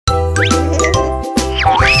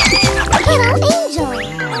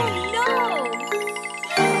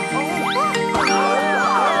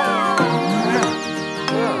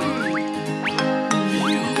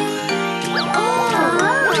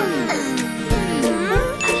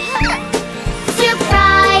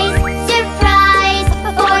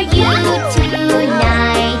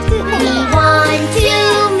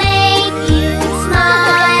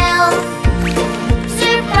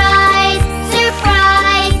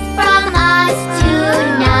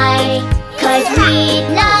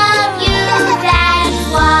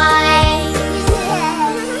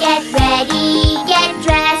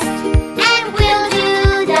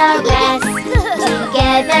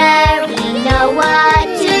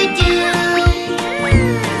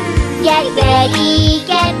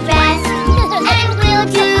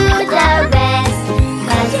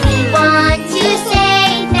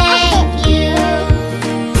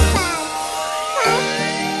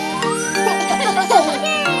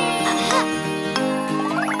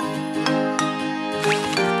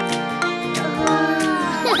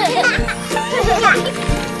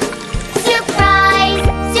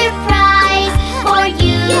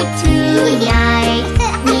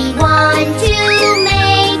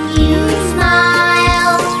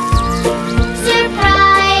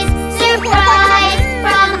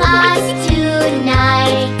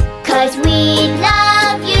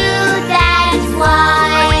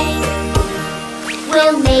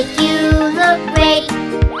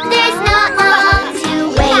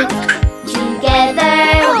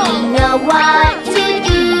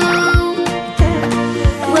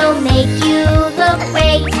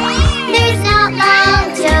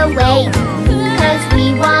away, 'cause we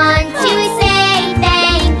want to say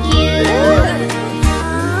thank you.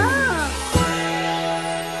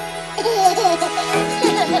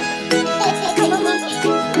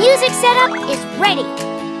 Music setup is ready.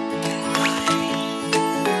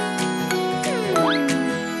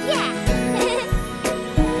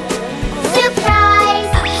 Surprise,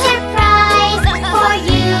 surprise for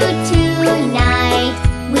you tonight.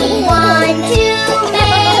 We want to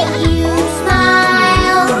make you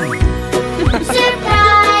smile.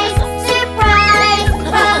 Surprise, surprise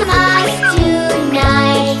from us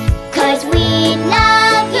tonight, 'cause we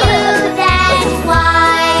love you, that's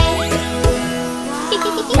why.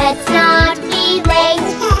 Let's not be late,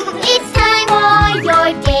 it's time for your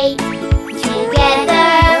date. Together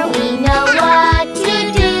we know what to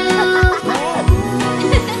do.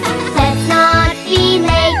 Let's not be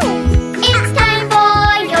late, it's time for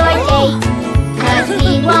your date, 'cause we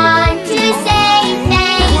want to say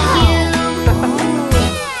thank you.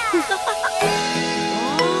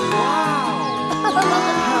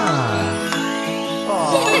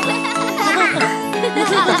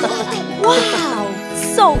 Wow,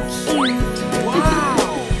 so cute.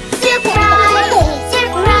 Surprise,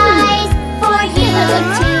 surprise for you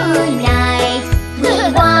tonight. We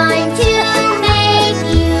want to make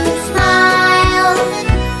you smile.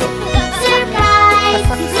 Surprise,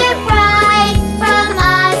 surprise from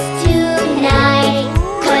us tonight,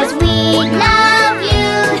 'cause we love you,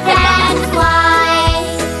 that's why.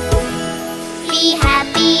 Be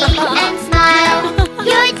happy and smile,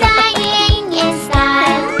 you're dining in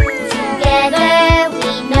style. Together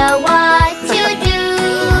we know what to do.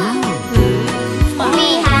 Be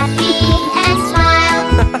happy and smile,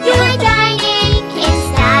 you're dining in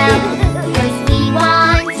style, 'cause we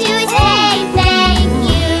want to say thank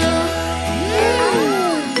you.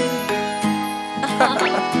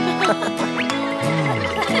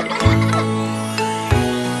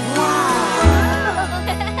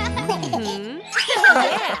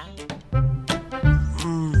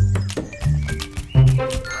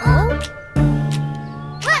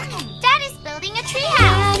 Look, Dad is building a treehouse.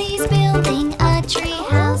 Daddy's building a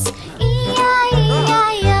treehouse,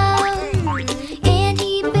 E-I-E-I-O. And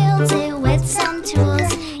he builds it with some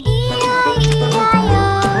tools, E-I-E-I-O.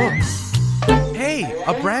 Hey,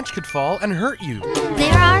 a branch could fall and hurt you.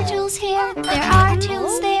 There are tools here, there are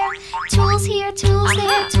tools there. Tools here, tools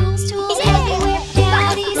there, tools, tools everywhere.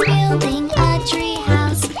 Daddy's building a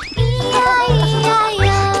treehouse, E-I-E-I-O.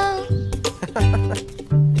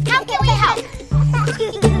 How can we help?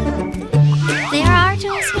 There are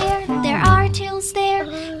tools here, there are tools there.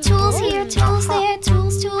 Tools here, tools there,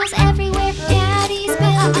 tools, tools everywhere. Daddy's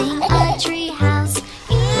building a treehouse,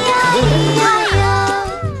 E-I-E-I-O.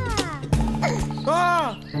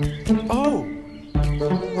 Ah! Oh!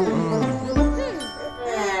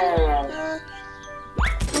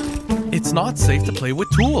 It's not safe to play with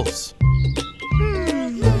tools.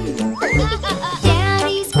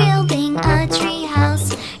 Daddy's building a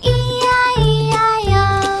treehouse, E-I-E-I-O.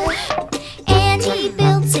 And he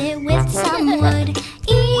builds it with some wood,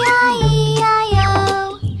 E-I-E-I-O.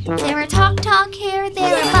 There are talk here,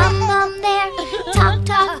 there are bum there. Talk,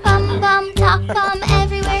 bum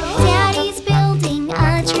everywhere. Daddy's building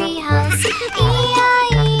a treehouse,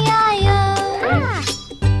 E-I-E-I-O.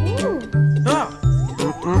 Ah!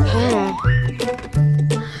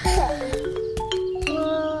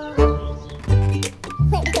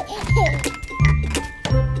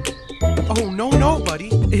 Oh, no, buddy.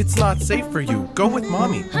 It's not safe for you. Go with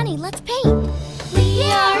Mommy. Honey, let's paint. We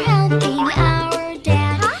are helping our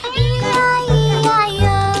dad, E-I-E-I-O.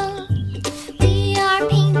 We are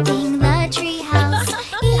painting the treehouse,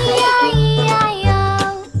 E-I-E-I-O.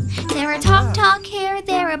 There are talk here,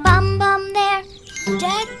 there are bum there.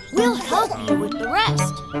 Dad, we'll help you with the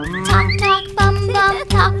rest. Talk,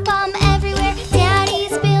 bum everywhere.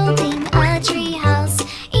 Daddy's building a treehouse,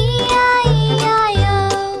 E-I-E-I-O.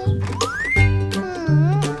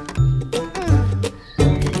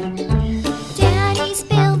 Daddy's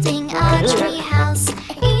building a treehouse,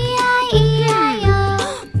 E-I-E-I-O.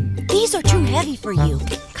 These are too heavy for you.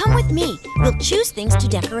 Come with me. We'll choose things to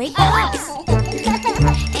decorate the house.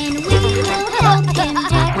 And we will help him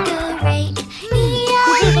decorate,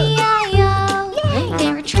 E-I-E-I-O.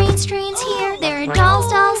 There are trains here, there are dolls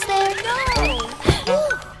there.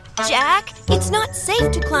 Jack, it's not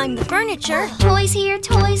safe to climb the furniture. Toys here,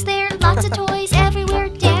 toys there, lots of toys everywhere.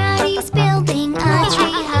 Daddy's building a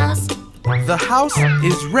treehouse. The house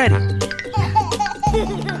is ready.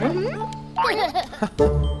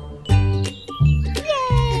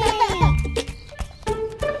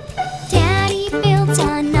 Daddy built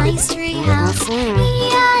a nice treehouse,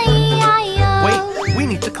 E-I-E-I-O. Wait, we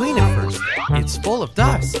need to clean full of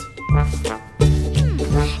dust.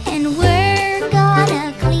 And we're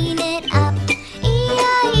gonna clean it up.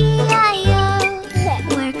 E-I-E-I-O.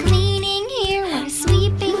 We're cleaning here, we're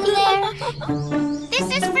sweeping there. This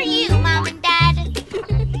is for you, Mom and Dad.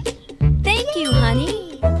 Thank you,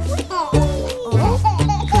 honey.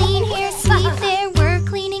 Clean here, sweep there, we're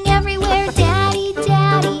cleaning everywhere. Daddy,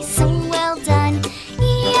 Daddy, so well done.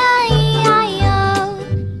 E-I-E-I-O.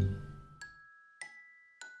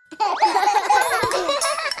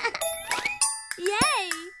 Yay!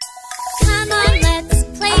 Come on, let's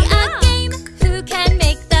play a game. Who can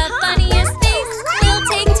make the funniest face? We'll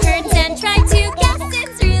take turns and try to guess.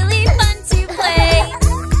 It's really fun to play.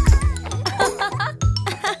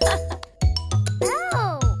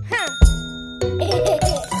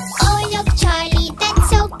 Oh, look, Charlie, that's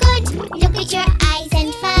so good. Look at your eyes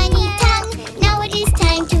and funny tongue. Now it is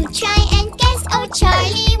time to try and guess. Oh,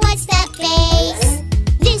 Charlie, what's that face?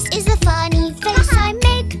 This is the funny face I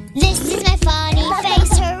make. This is my funny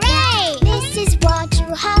face, hooray! This is what you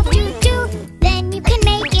have to do. Then you can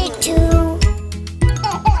make it too.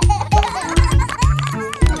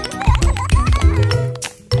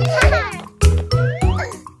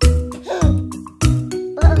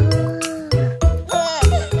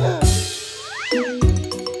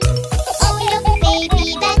 Oh, look,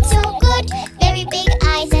 baby, that's so good. Very big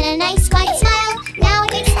eyes and a nice white smile. Now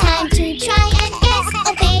it's time to try and guess.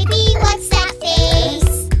 Oh, baby, what's that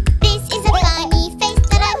face? This is a funny face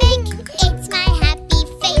that I make. It's my happy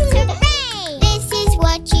face, hooray! This is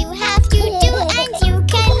what you have to do, and you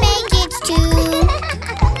can make it too.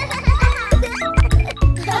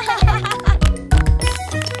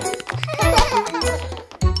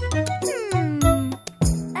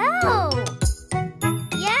 Oh,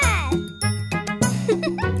 yes.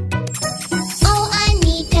 Oh,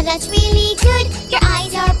 Anita, that's really good. Your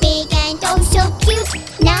eyes are big and oh so cute.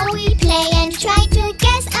 Now we play and try to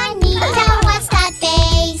guess. Anita, what's that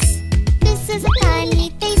face? This is a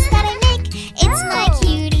funny face that I make. It's my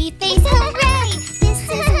cutie face, hooray! This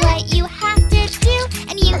is what you have to do,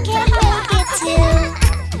 and you can make it too.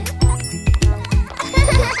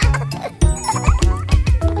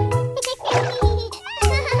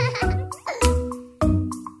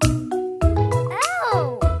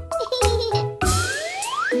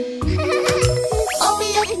 Oh,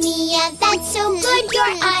 look, Mia, that's so good.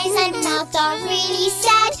 Your eyes and mouth are really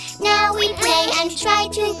sad. Now we play and try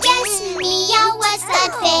to guess. Mia, what's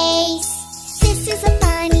that face? This is a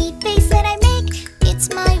funny face that I make. It's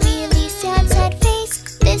my really sad, sad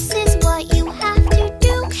face. This is what you have to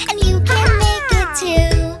do, and you can make it too.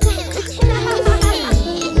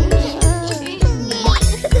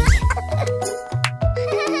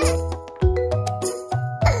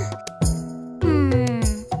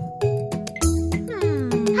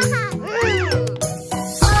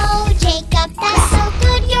 Oh, Jacob, that's so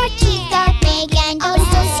good. Your teeth are big and oh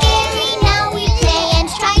so scary. Now we play and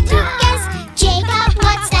try to guess. Jacob,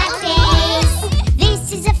 what's that face? This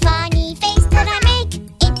is a funny face that I make.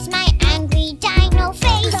 It's my angry dino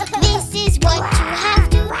face. This is what you have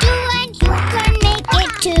to do, and you can make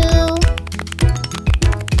it too.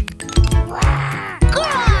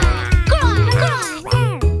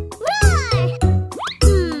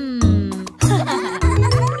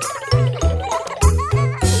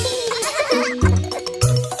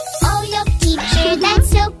 Oh, look, teacher, that's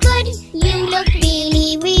so good. You look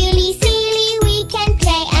really, really silly. We can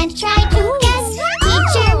play and try to guess.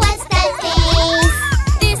 Teacher, what's that face?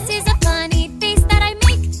 This is a funny face that I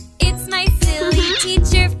make. It's my silly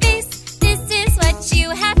teacher face. This is what you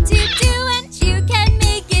have to do, and you can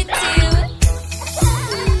make it too.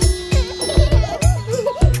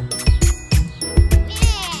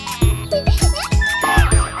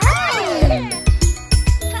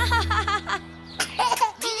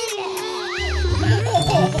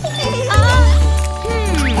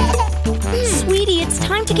 Sweetie, it's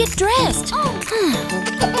time to get dressed.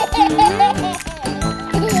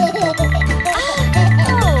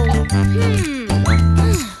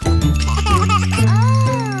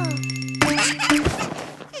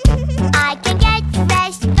 I can get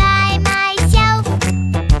dressed by myself.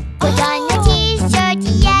 Put on a t-shirt,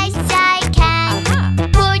 yes I can.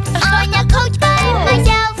 Put on a coat by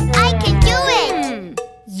myself, I can do it.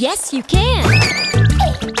 Yes, you can.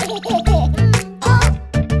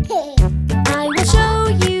 I will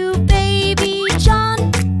show you, baby John,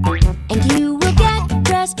 and you will get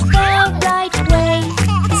dressed the right way.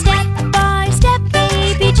 Step by step,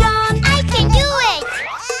 baby John. I can do it.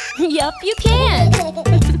 Yup, you can.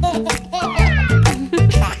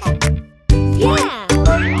 Yeah.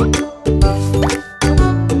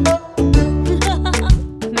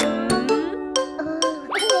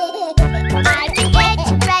 I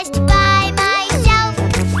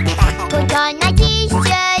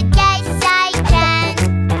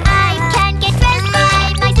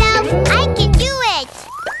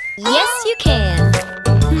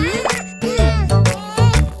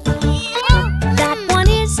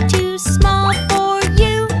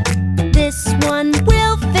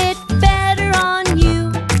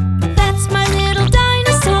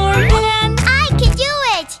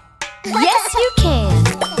Yes, you can.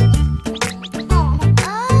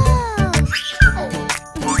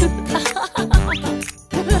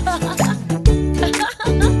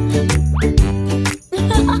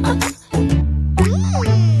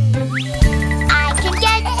 I can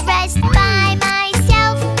get dressed by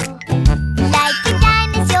myself, like a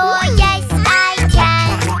dinosaur. Yes, I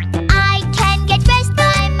can. I can get dressed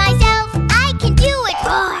by myself. I can do it.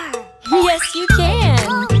 Yes, you can.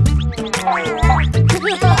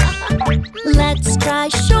 Let's try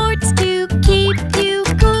shorts to keep you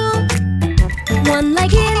cool. One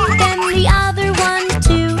leg in, then the other one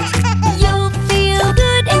too. You'll feel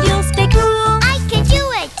good and you'll stay cool. I can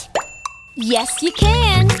do it. Yes, you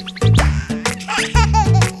can.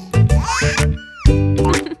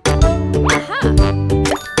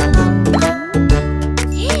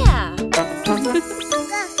 Yeah.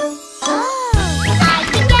 I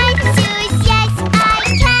can get shoes. Yes, I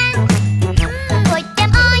can. Put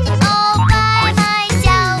them on all by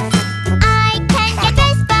myself. I can get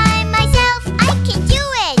dressed by myself. I can do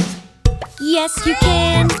it. Yes, you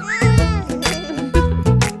can.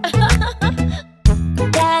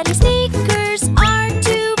 Daddy sneakers are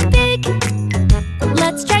too big.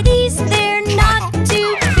 Let's try these, they're not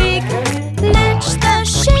too big. Match the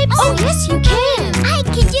shapes. Oh, yes, you can. I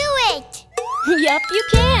can do it. Yup, you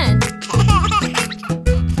can.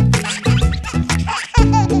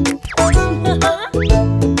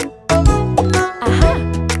 Aha.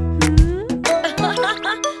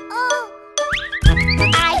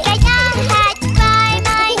 I get a hat by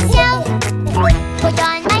myself. Put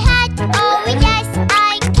on my hat. Oh, yes,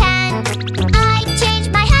 I can. I change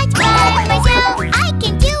my hat by myself. I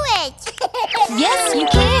can do it. Yes, you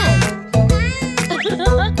can.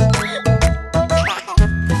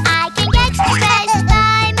 I can get dressed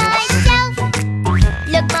by myself.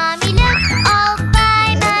 Look, Mommy, look, all by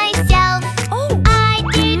myself. Oh, I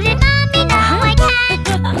did it, Mommy, now I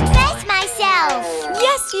can dress myself.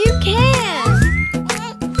 yes, you can.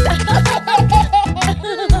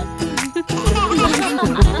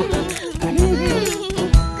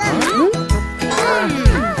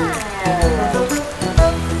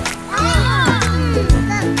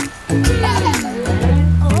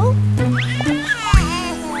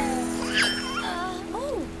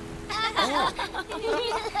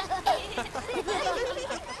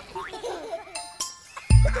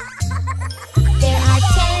 There are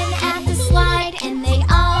 10 at the slide and they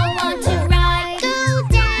all want to ride. Go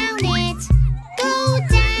down it, go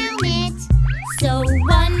down it. So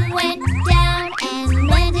one went down and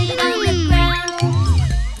landed on the ground.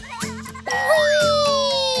 Whee!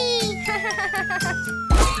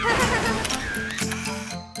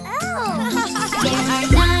 There are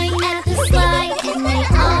 9 at the slide and they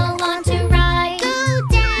all want to ride. Go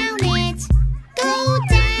down it, go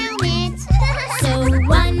down it. So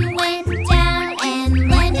one went down and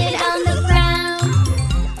landed on the ground.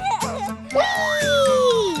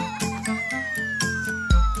 Whee!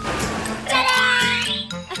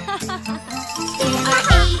 There are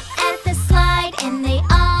 8 at the slide and they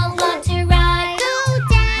all want to ride. Go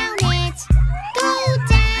down it, go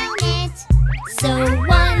down it. So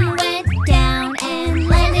one went down and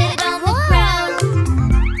landed on the ground.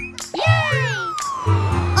 Yay!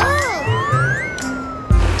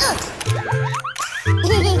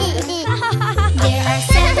 There are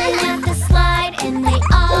 7 at the slide and they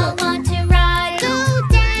all want to ride. Go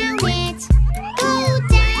down it, go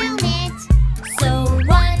down it. So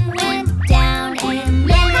one went down and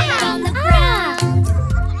landed on the ground.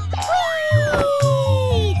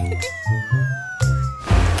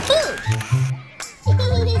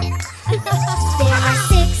 There are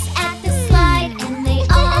 6 at the slide and they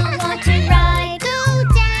all want to ride. Go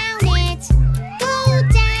down it, go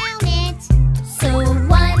down it. So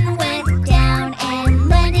one went down and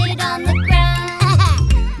landed on the ground.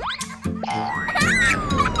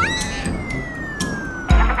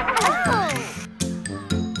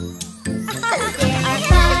 There are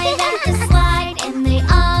 5 at the slide and they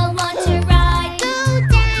all want to ride. Go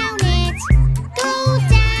down it, go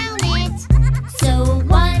down it. So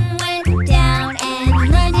one went down and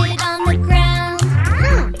landed on the ground.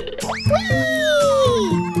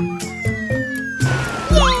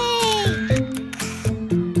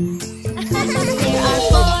 There are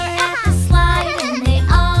 4 at the slide and they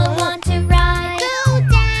all want to ride. Go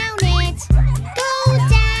down it, go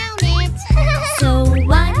down it. So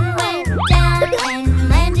one went down and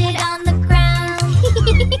landed on the ground.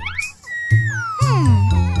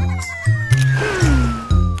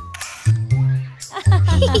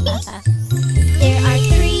 There are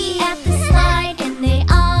 3 at the slide and they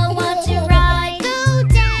all want to ride. Go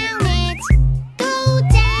down it, go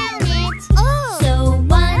down it. So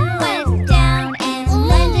one went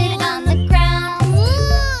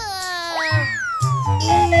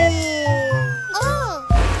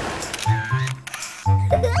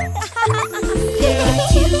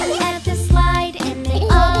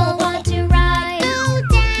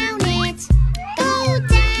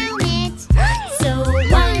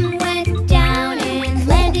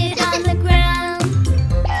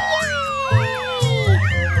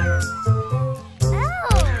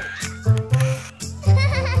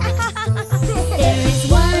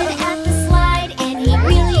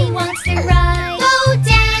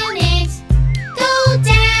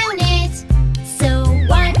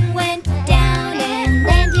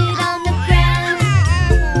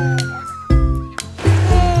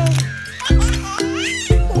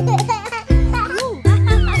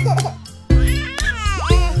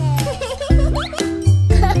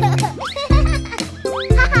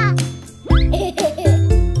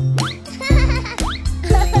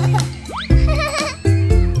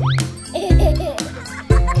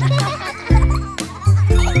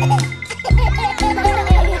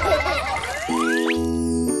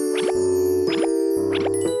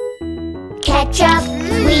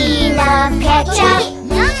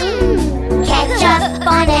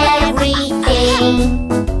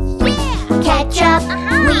Ketchup,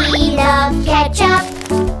 we love ketchup.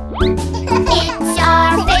 It's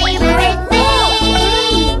our favorite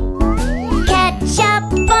thing. Ketchup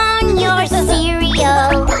on your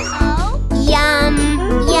cereal. Yum,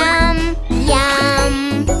 yum, yum.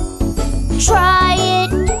 Try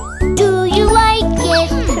it. Do you like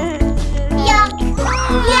it? Yuck,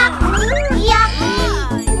 yuck, yuck.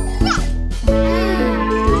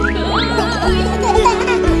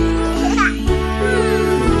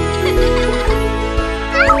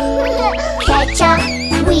 Ketchup,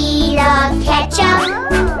 we love ketchup.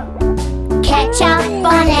 Ketchup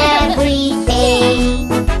on everything.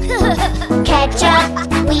 Ketchup,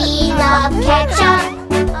 we love ketchup.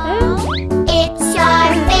 It's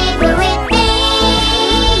our favorite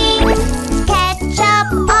thing. Ketchup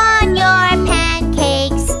on your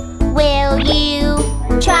pancakes. Will you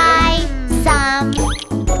try some?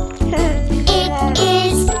 It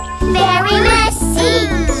is very messy,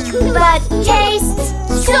 but tastes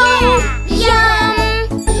so yum.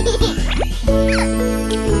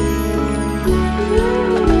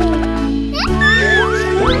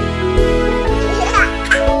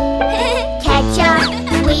 Ketchup,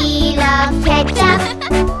 we love ketchup.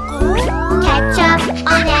 Ketchup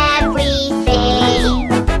on everything.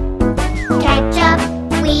 Ketchup,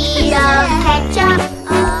 we love ketchup.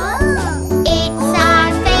 It's our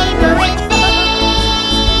favorite thing.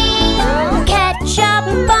 Ketchup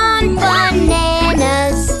on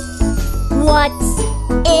bananas. What's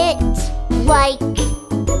it like?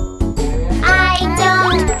 I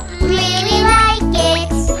don't really like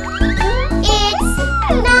it. It's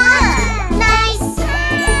not nice.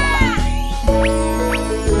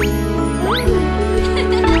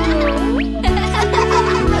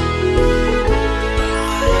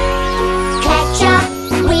 Ketchup,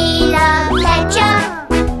 we love ketchup.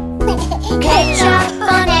 Ketchup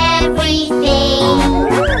on everything.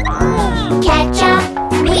 Ketchup,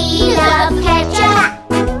 we love ketchup.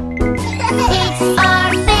 It's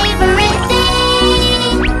our favorite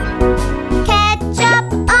thing. Ketchup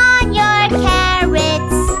on your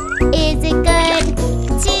carrots. Is it good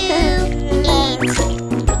to eat?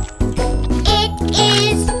 It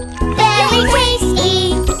is very tasty.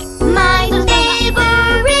 My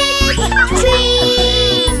favorite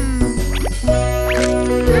treat.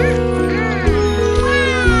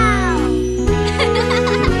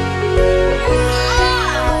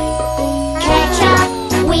 Ketchup,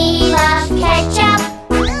 we love ketchup.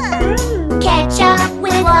 Ketchup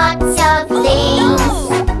with lots of things.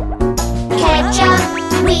 Ketchup,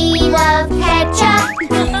 we love ketchup,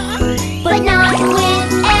 but not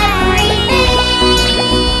with everything.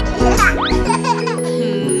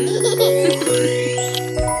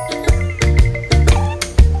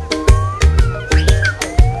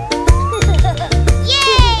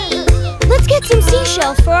 Yay! Let's get some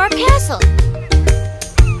seashells for our castle.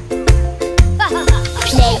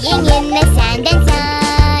 Playing in the sand and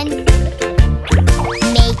sun,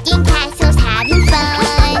 making castles, having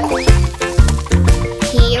fun.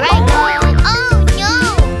 Here I go. Oh no!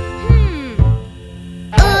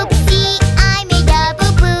 Oopsie, I made a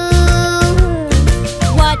boo-boo.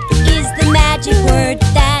 What is the magic word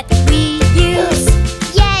that we use?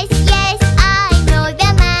 Yes, yes, I know the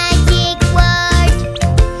magic word.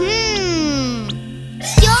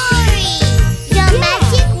 Story. The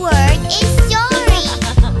magic word is story.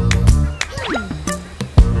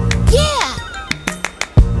 Yeah!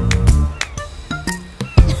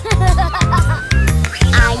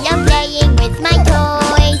 I love playing with my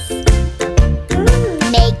toys,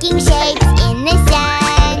 making shapes in the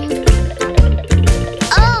sand.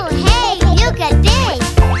 Oh, hey, look at this!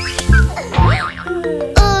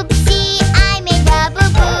 Oopsie, I made a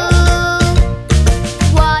boo-boo.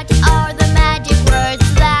 What are the magic words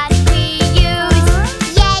that we use?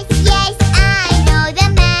 Yes, yes, I know the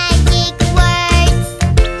magic words.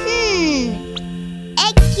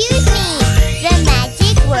 Excuse me. The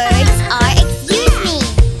magic words are excuse me.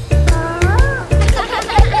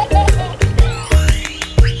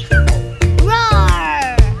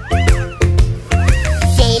 Roar!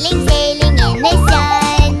 Sailing, sailing in the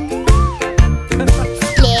sun.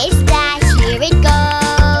 Splish, splash, here it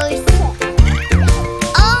goes.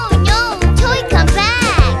 Oh no, toy, come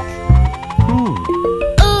back.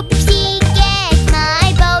 Oopsie, get my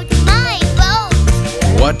boat, my boat.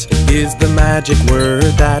 What is the magic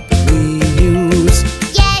word that we use?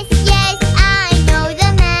 Yes, yes, I know the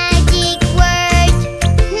magic word.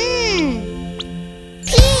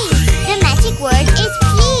 Please, the magic word is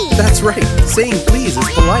please. That's right. Saying please is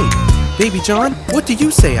polite. Baby John, what do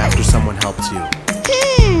you say after someone helps you?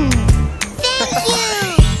 Thank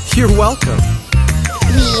you. You're welcome.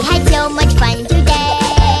 We had so much fun today,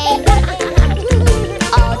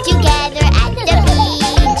 all together at the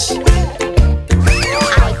beach.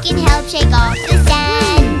 I can help shake off the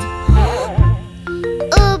sand.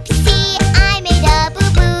 Oopsie, I made a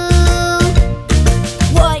boo-boo.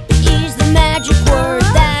 What is the magic word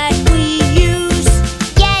that we use?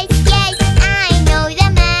 Yes, yes, I know the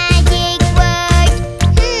magic word.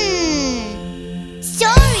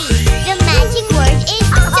 Sorry. The magic word is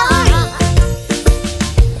sorry.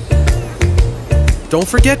 Don't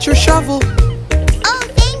forget your shovel. Oh,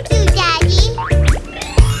 thank you, Daddy.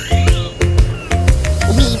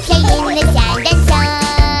 We played in the sand and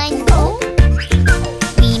sun.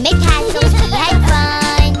 We made castles, we had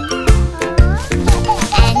fun.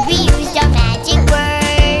 And we used our magic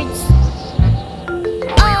words.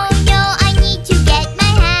 Oh no, I need to get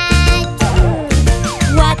my hat.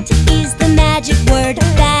 What is the magic word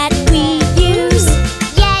that we use?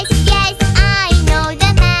 Yes, yes, I know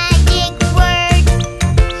the magic word.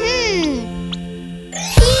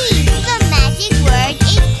 Please, the magic word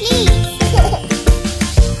is please.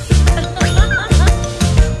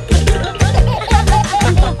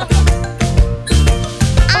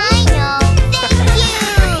 I know, thank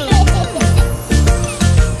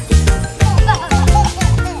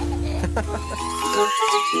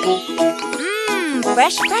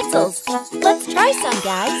Fresh pretzels. Let's try some,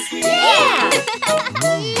 guys. Yeah!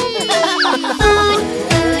 Food,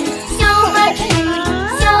 food, so much food,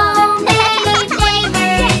 so many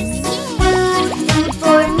flavors. Food, food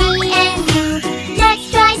for me and you. Let's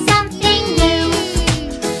try something new.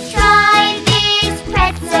 Try this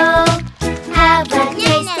pretzel. Have a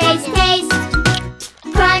taste, taste, taste.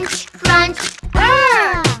 Crunch, crunch.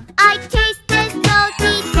 I taste the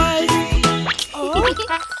salty taste.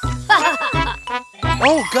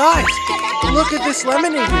 Oh, guys, look at this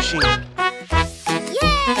lemonade machine.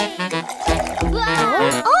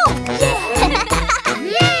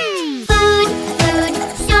 Food, food,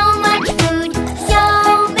 so much food, so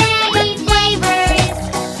many flavors.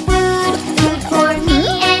 Food, food for me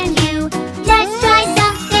and you. Let's try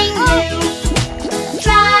something new.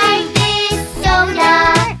 Try this soda.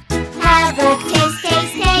 Have a taste,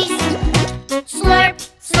 taste, taste. Slurp,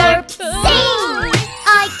 slurp, sing.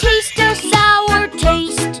 I taste a sour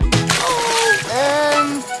taste.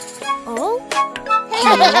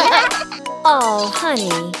 Oh, honey.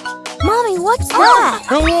 Mommy, what's that?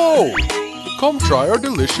 Hello! Come try our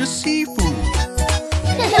delicious seafood.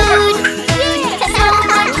 Food, food, so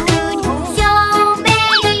much food, so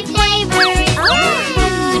many flavors.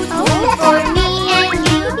 Food, food for me and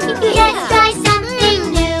you. Let's try something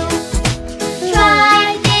new.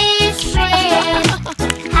 Try this shrimp.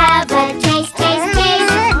 Have a taste, taste,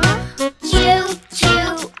 taste. Chew,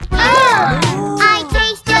 chew. I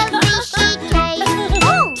taste the fishy taste.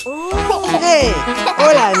 Hey,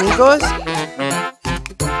 hola amigos.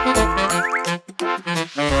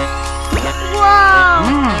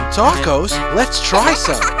 Tacos? Let's try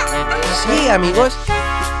some. Sí, amigos.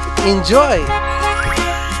 Enjoy.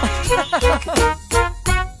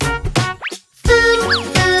 Food,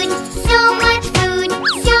 food, so much food,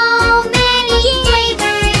 so many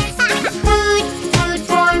flavors. Food, food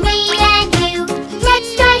for me and you. Let's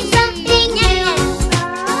try something new.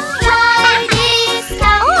 Try this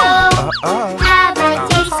taco. Have a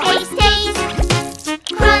taste, taste, taste.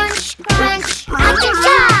 Crunch, crunch,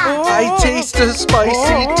 cha-cha-cha. I taste a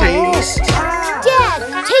spicy taste. Dad,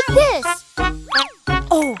 take this.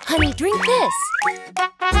 Oh, honey, drink this.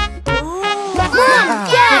 Mom,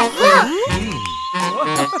 Dad, look.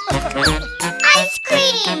 Ice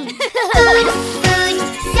cream. Food, food,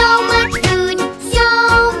 so much food, so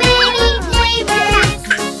many flavors.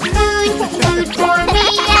 Food, food for me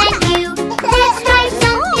and you. Let's try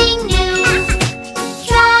something new.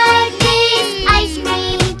 Try this ice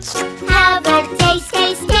cream. Have a taste,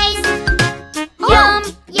 taste, taste. Yum,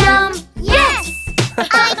 yum, yes. I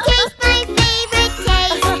taste my favorite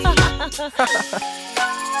taste.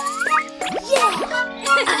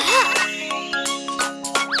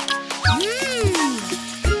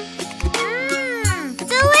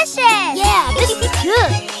 Delicious. Yeah, this is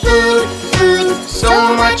good. Food, food, so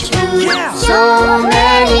much food, so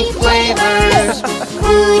many flavors.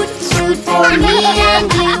 Food, food for me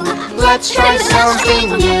and you. Let's try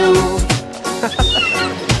something new.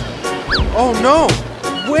 Oh no!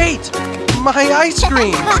 Wait! My ice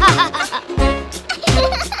cream!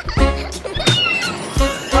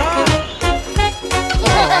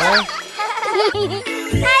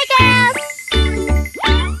 Hi, girls.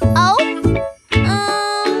 Oh,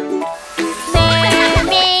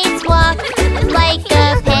 mermaids walk like a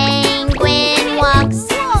penguin walks,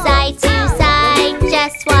 side to side.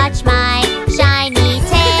 Just watch my shiny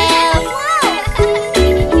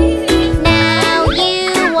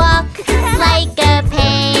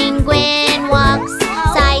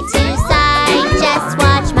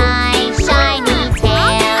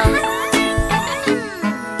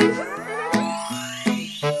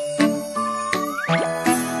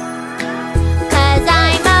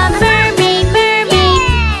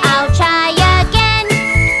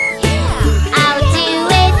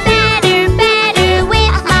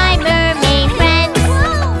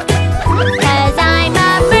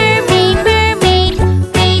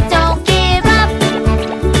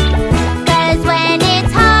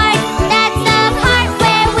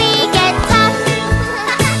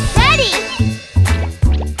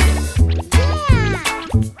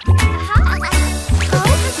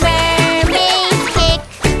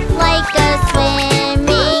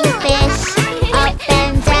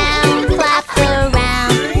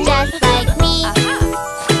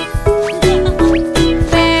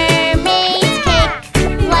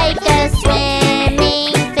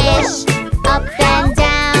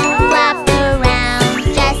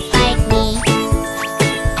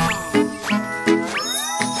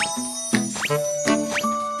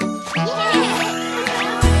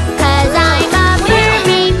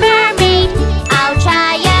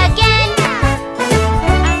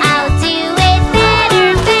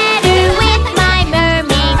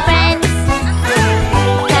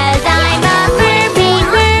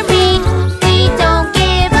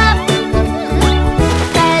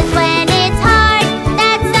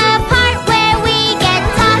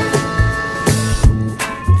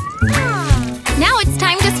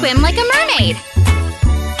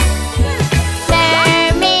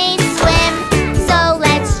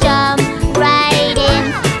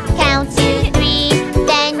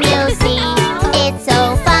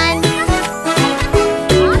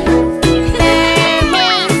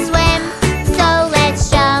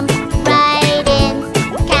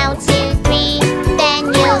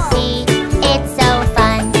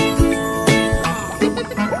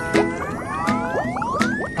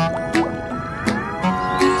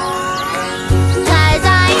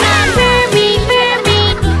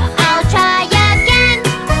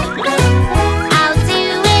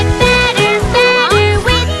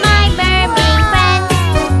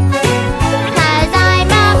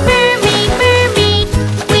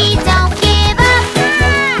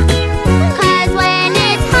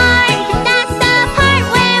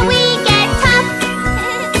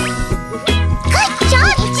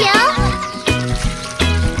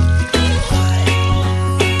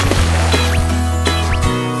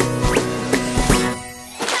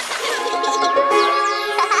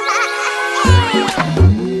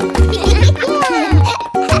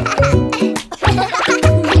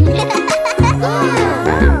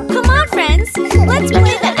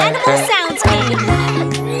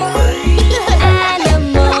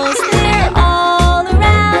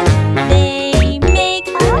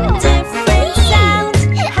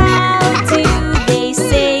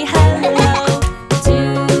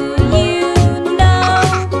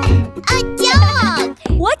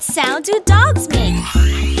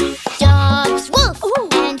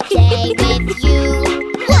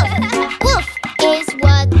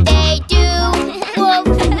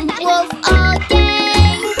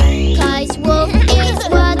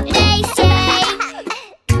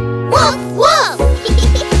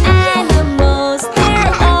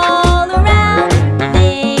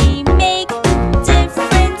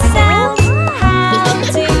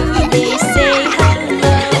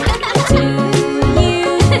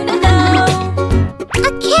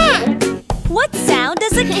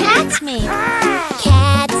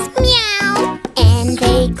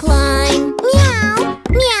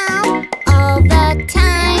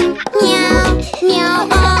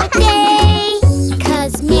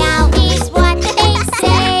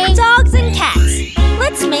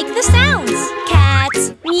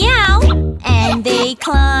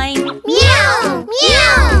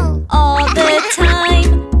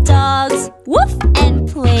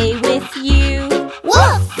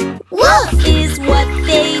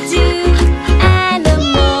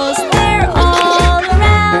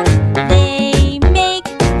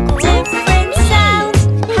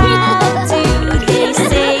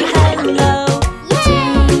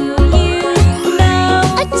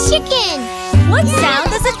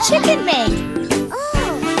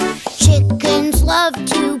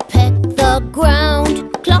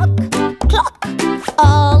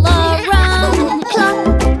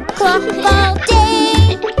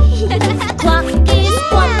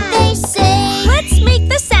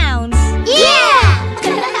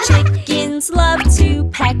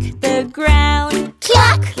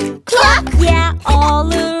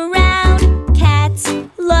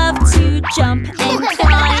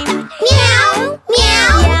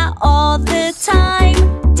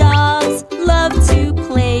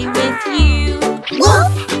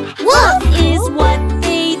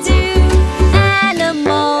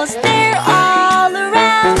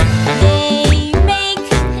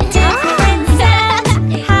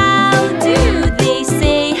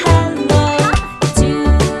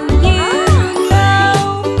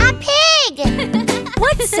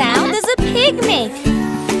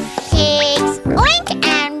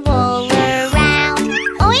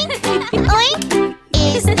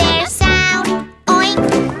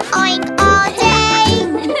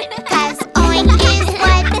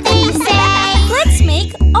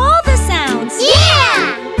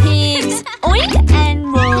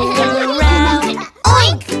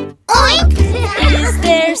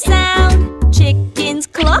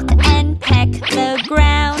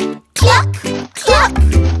ground. Cluck, cluck.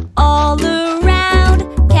 All around,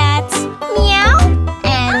 cats Meow,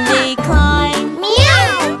 and they climb.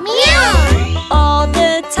 meow, meow. All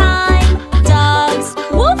the time, dogs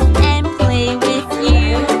woof and play with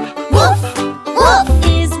you. Woof, woof.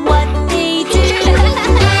 Is what they do.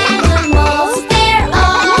 Animals, they're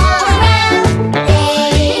all around.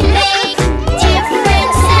 They make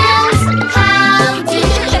different sounds. How do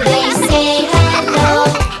they say hello?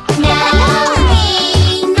 Now we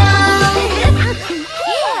know.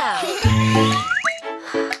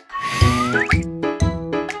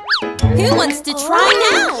 Who wants to try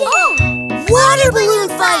now? Water balloon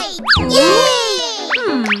fight!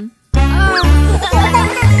 Yay!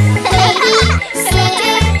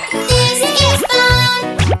 Babysitter, this is fun.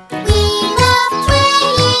 We love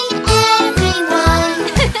playing, everyone.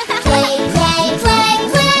 Play, play, play,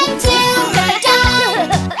 play till we're done.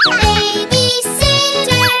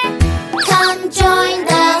 Babysitter, come join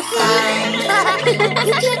the fun.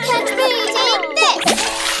 You can catch me. Take this.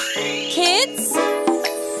 Kids?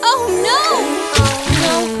 Oh no!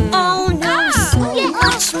 Oh no! So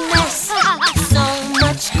much mess, so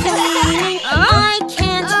much cleaning. I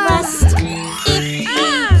can't rest. If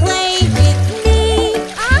you play with me,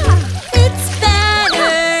 it's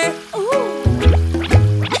better.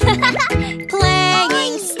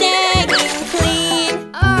 Playing, staying clean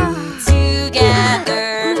together.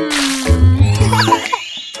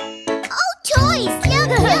 Oh, toys!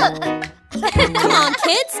 Look, look. Come on,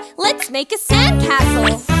 kids, let's make a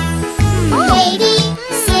sandcastle.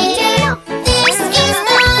 Babysitter, this is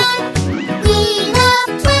fun. We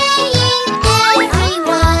love playing,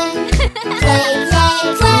 everyone. Play, play,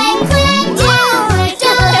 play, play till we're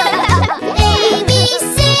done.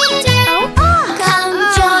 Babysitter, come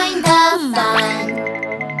join the fun.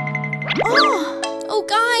 Oh,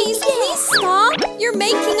 guys, please stop. You're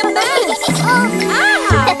making a mess.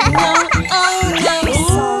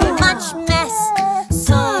 So much mess,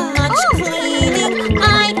 so much cleaning. I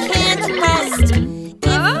can't rest.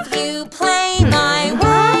 If you play my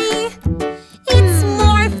way, it's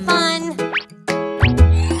more fun.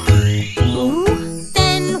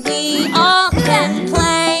 Then we all can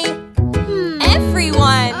play.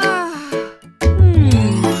 Everyone.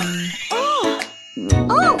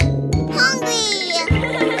 Oh, hungry!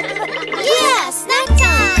 Yeah, snack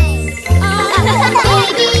time!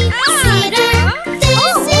 Babysitter,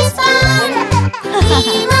 this is fun. We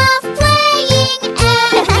love playing,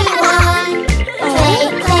 everyone. Play,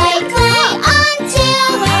 play, play until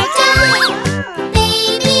we're done.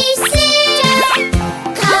 Babysitter,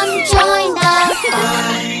 come join the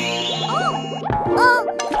fun. Oh,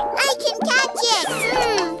 I can catch it.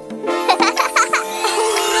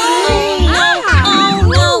 Oh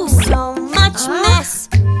no, so much mess,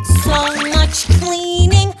 so much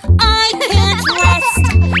cleaning, I can't rest.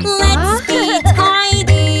 Let's be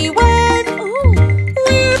tidy when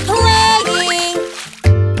we're playing.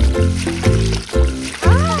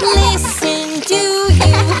 Listen, do you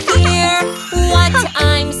hear what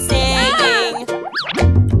I'm saying?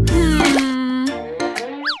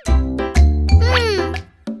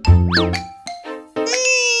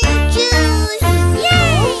 Juice!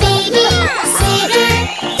 Yay! Babysitter,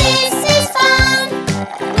 this is fun.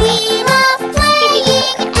 We love playing,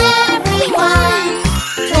 everyone.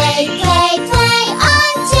 Play, play, play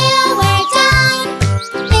until we're done.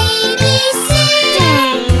 Babysitter,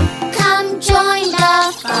 come join the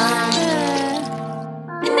fun.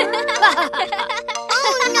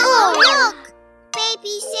 Oh no! Look!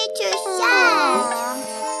 Babysitter's sad.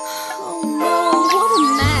 Oh no, what a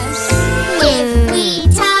mess. If we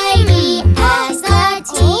tidy as a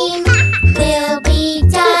team, we'll be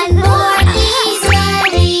done more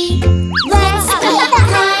easily. Let's be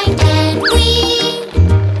kind and we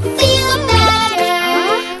feel better.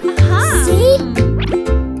 See?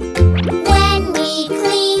 When we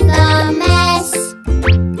clean the mess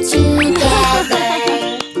together.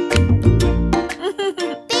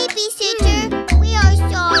 Babysitter, we are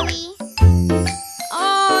sorry.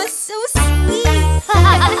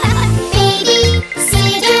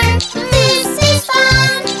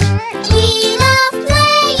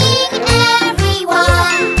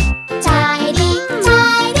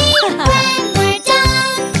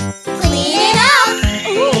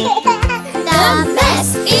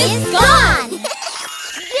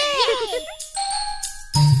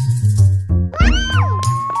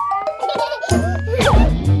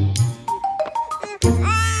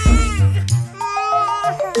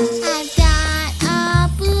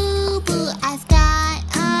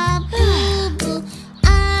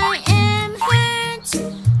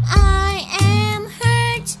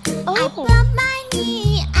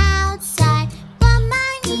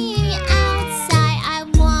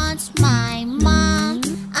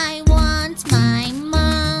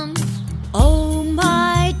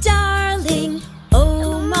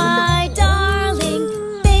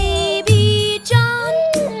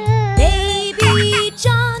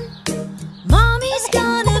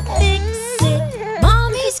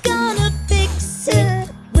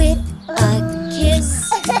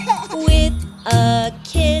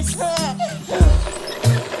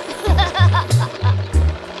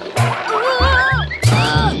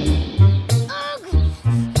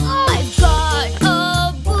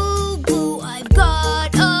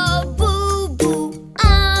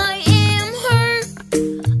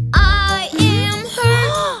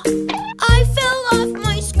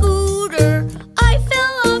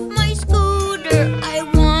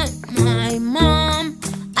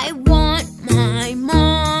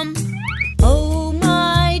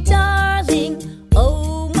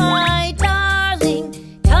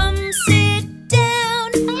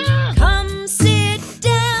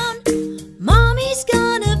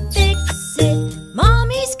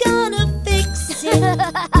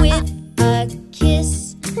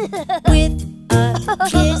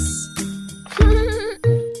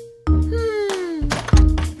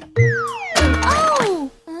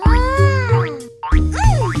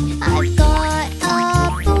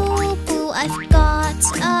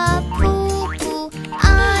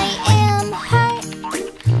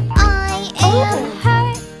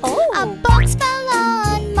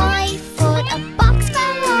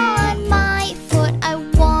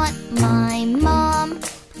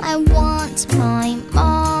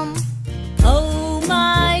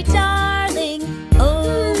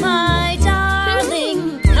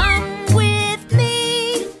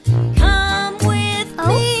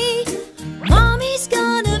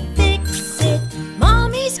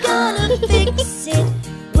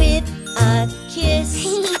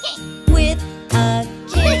 with a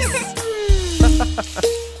kiss.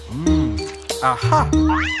 Aha!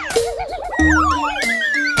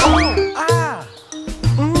 Oh, ah!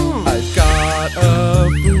 I've got a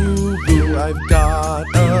boo-boo, I've got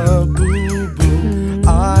a boo-boo.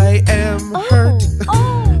 I am hurt,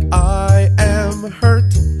 I am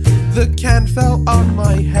hurt. The can fell on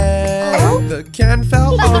my head, the can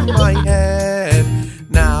fell on my head.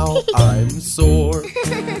 Now I'm sore,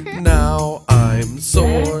 now I'm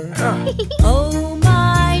sore. Oh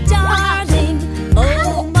my darling,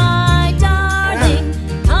 oh my darling,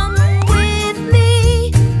 come with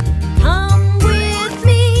me, come with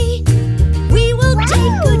me. We will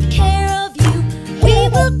take good care of you, we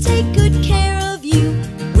will take good care of you.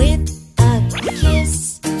 With a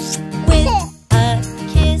kiss, with a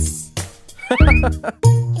kiss.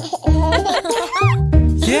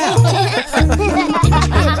 Yeah!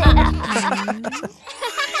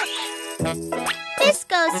 This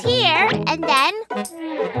goes here, and then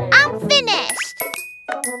I'm finished.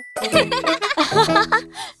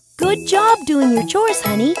 Good job doing your chores,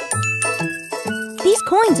 honey. These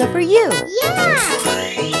coins are for you. Yeah!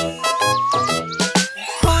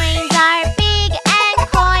 Coins are big and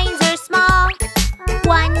coins are small.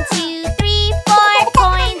 1, 2, 3, 4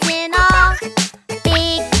 coins in all.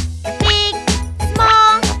 Big, big,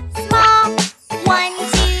 small, small. 1,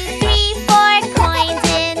 2, 3, 4 coins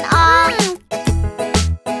in all.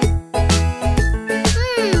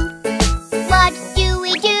 What do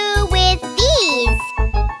we do with these?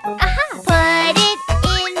 Put it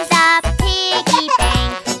in the piggy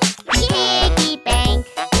bank. Piggy bank.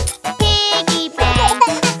 Piggy bank.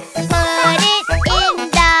 Put it in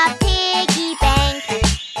the piggy bank.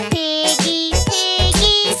 Piggy,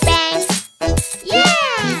 piggy bank.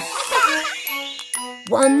 Yeah!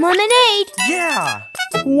 1 lemonade. Yeah!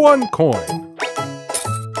 1 coin.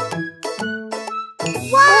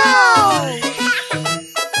 Wow!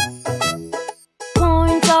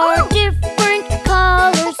 Coins are different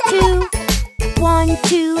colors too. 1,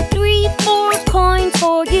 2, 3, 4 coins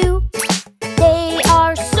for you. They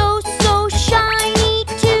are so, so shiny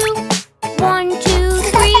too. 1, 2,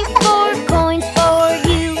 3, 4 coins for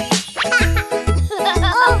you.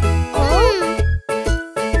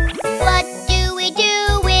 What do we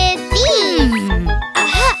do with these?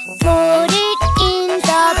 Put it in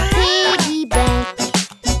the piggy bank.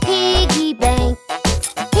 Piggy bank.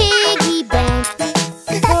 Piggy bank.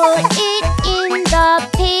 Put it in the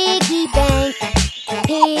piggy bank.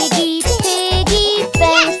 Piggy, piggy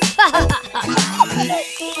bank.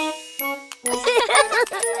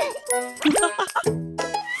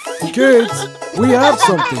 Kids, we have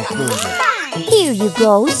something for you. Here you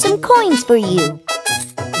go, some coins for you.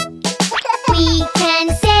 We can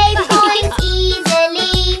save coins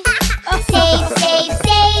easily. Save, save,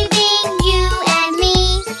 saving you and me.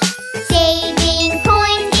 Saving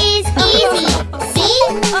coins is easy. See?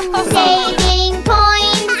 Saving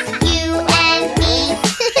coins, you and me.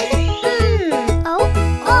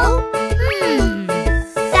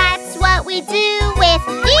 That's what we do with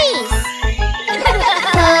these.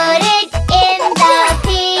 Put it in the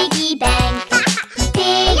piggy bank.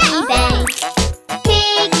 Piggy bank.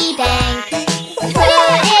 Piggy bank.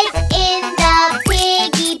 Put it in the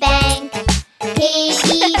piggy bank.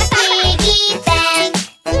 Piggy, piggy bank.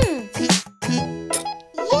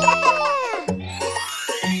 Yeah!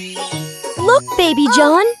 Look, Baby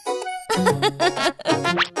John.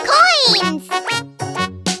 Coins!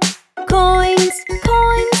 Coins,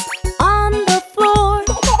 coins on the floor.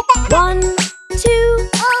 1, 2,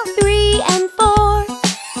 3, and 4.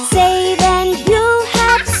 Save and you'll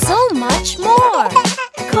have so much more.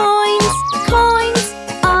 Coins, coins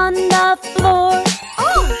on the floor.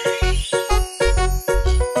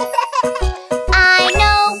 I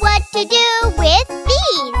know what to do with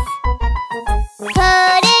these.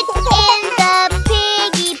 Put it in the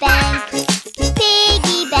piggy bank.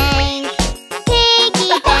 Piggy bank.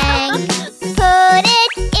 Piggy bank. Put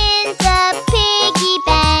it in the piggy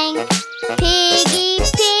bank. Piggy,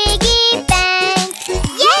 piggy bank.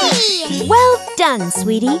 Yay! Well done,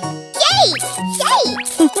 sweetie. Yay! Yay!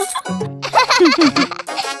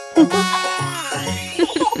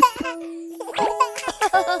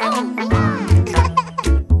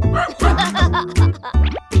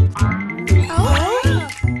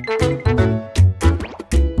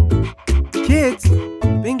 Kids,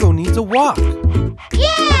 Bingo needs a walk.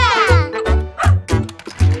 Yeah!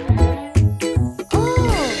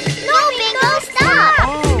 No, Bingo, stop!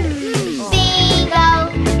 Bingo,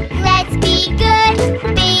 let's be good.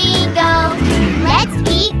 Bingo, let's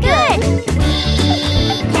be good. We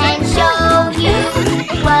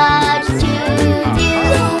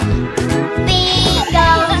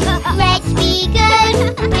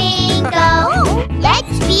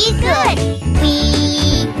good.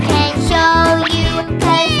 We can show you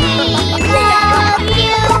 'cause we love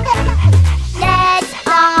you. Let's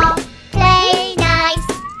all play nice.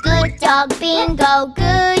 Good dog bingo,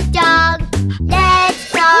 good dog.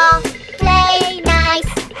 Let's all play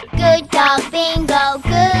nice. Good dog bingo,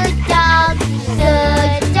 good dog.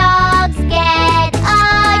 Good dogs get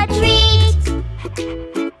a treat.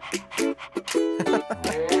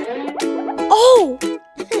 Oh!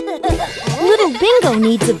 Little Bingo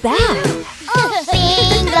needs a bath.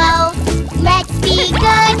 Bingo, let's be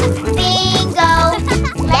good. Bingo,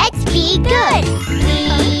 let's be good.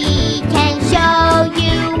 We can show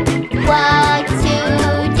you what to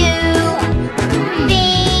do.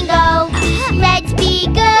 Bingo, let's be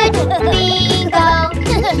good. Bingo,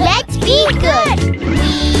 let's be good.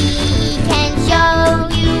 We can show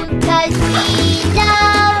you 'cause we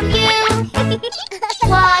love you.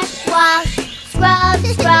 Wash, wash, scrub,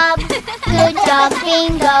 scrub. Good dog,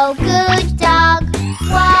 bingo, good dog.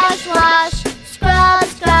 Wash, wash, scrub,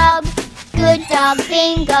 scrub. Good dog,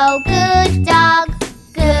 bingo, good dog.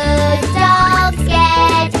 Good dogs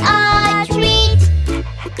get a treat.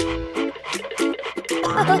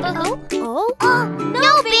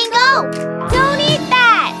 No, Bingo! Don't eat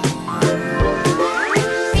that!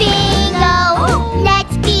 Bingo,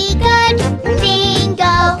 let's be good.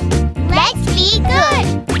 Bingo, let's be good.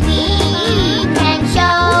 We can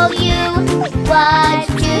show you what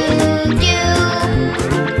to do.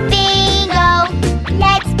 Bingo,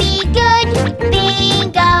 let's be good.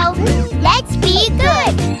 Bingo, let's be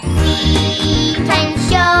good. We can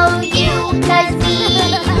show you 'cause we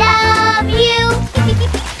love you.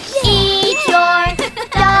 Eat your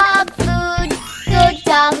dog food. Good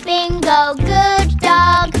dog, bingo, good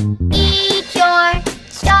dog. Eat your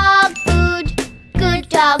dog food. Good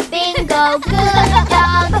dog, bingo, good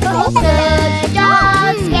dog. Good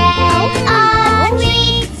dogs get a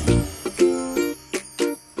treat.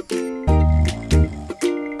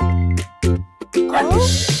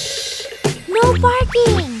 No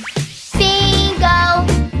barking. Bingo,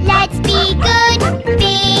 let's be good.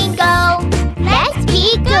 Bingo, let's be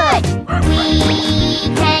good. We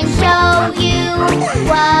can show you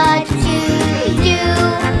what to do.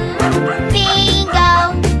 Bingo,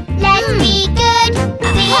 let's be good.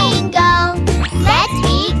 Bingo, let's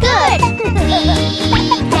be good. We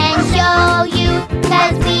can show you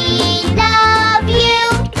 'cause we love you.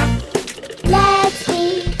 Let's be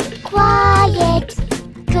quiet.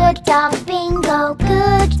 Good dog, bingo,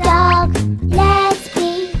 good dog. Let's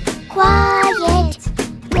be quiet.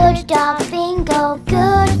 Good dog, bingo,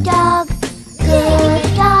 good dog. Good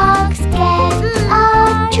dogs get a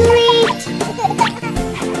treat.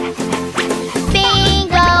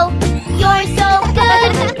 Bingo, you're so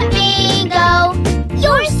good. Bingo,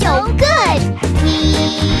 you're so good. We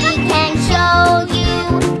can show you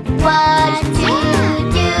what to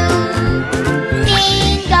do.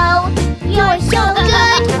 Bingo, you're so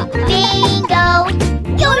good. Bingo,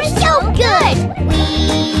 you're so good. We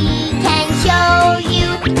can show you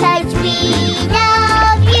 'cause we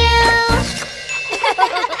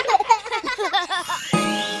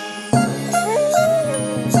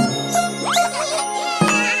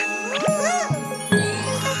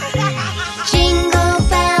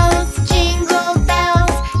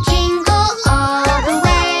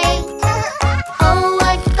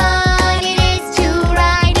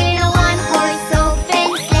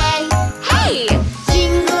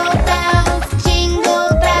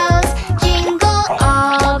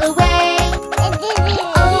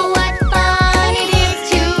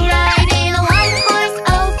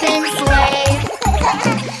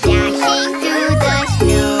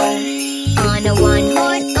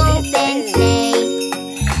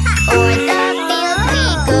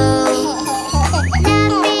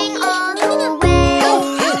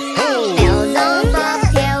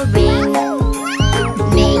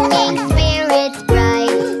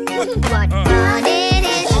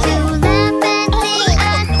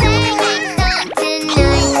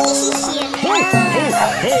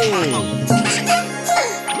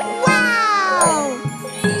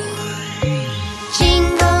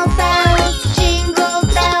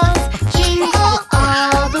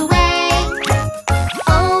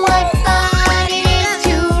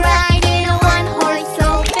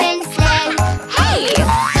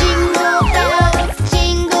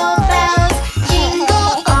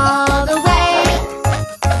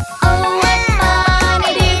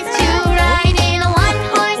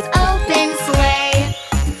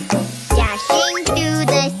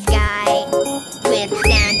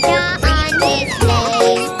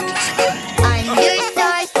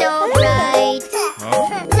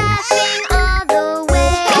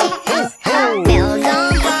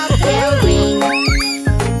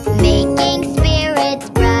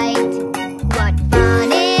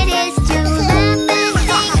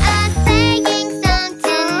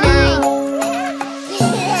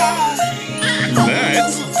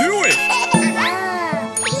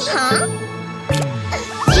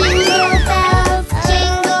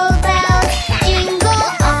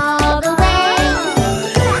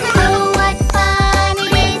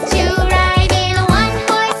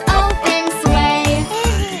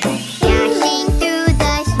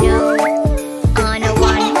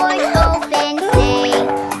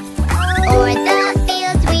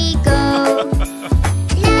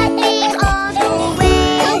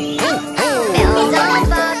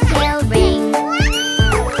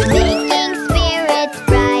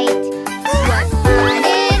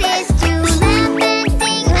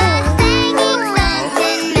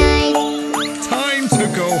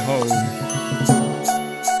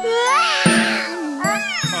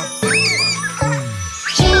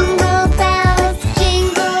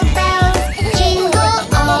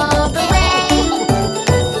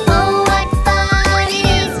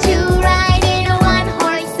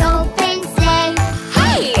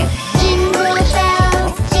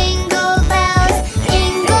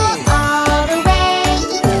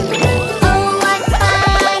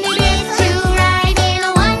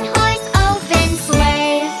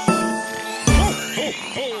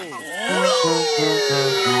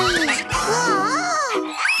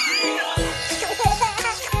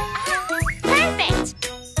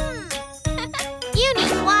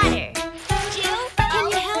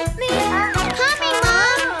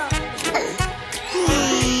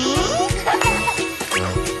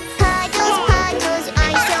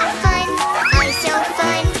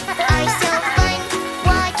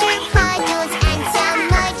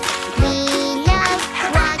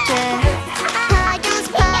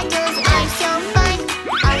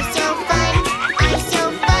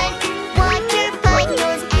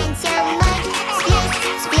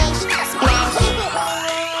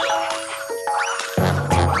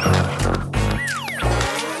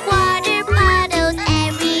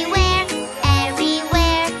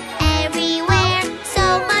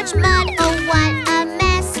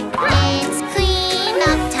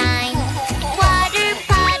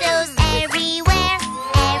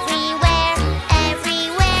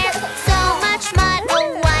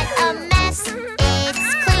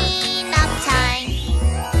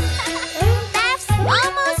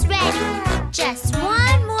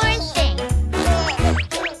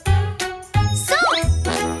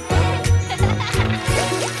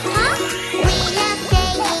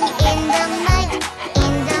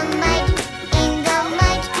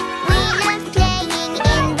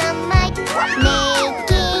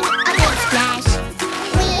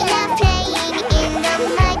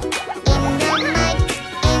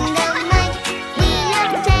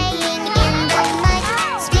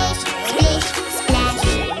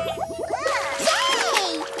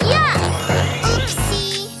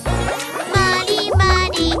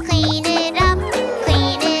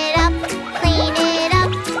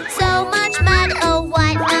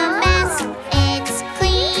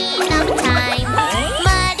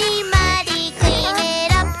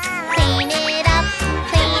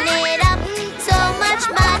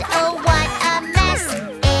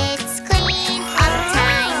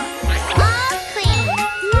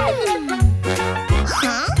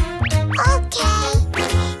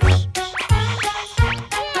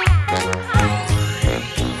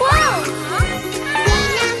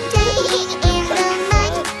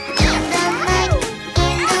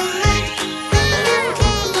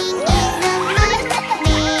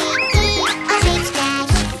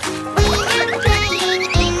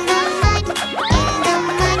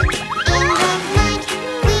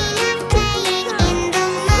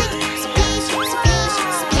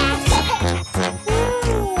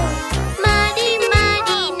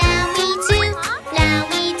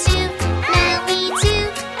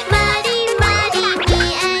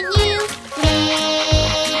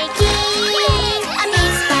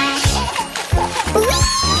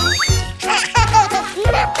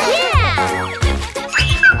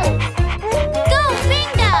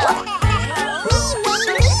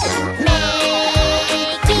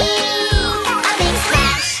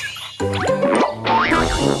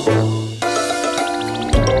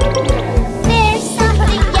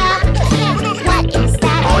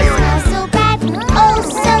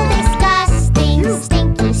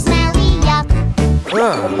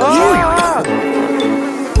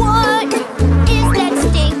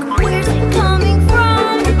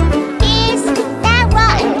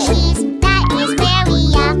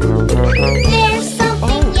There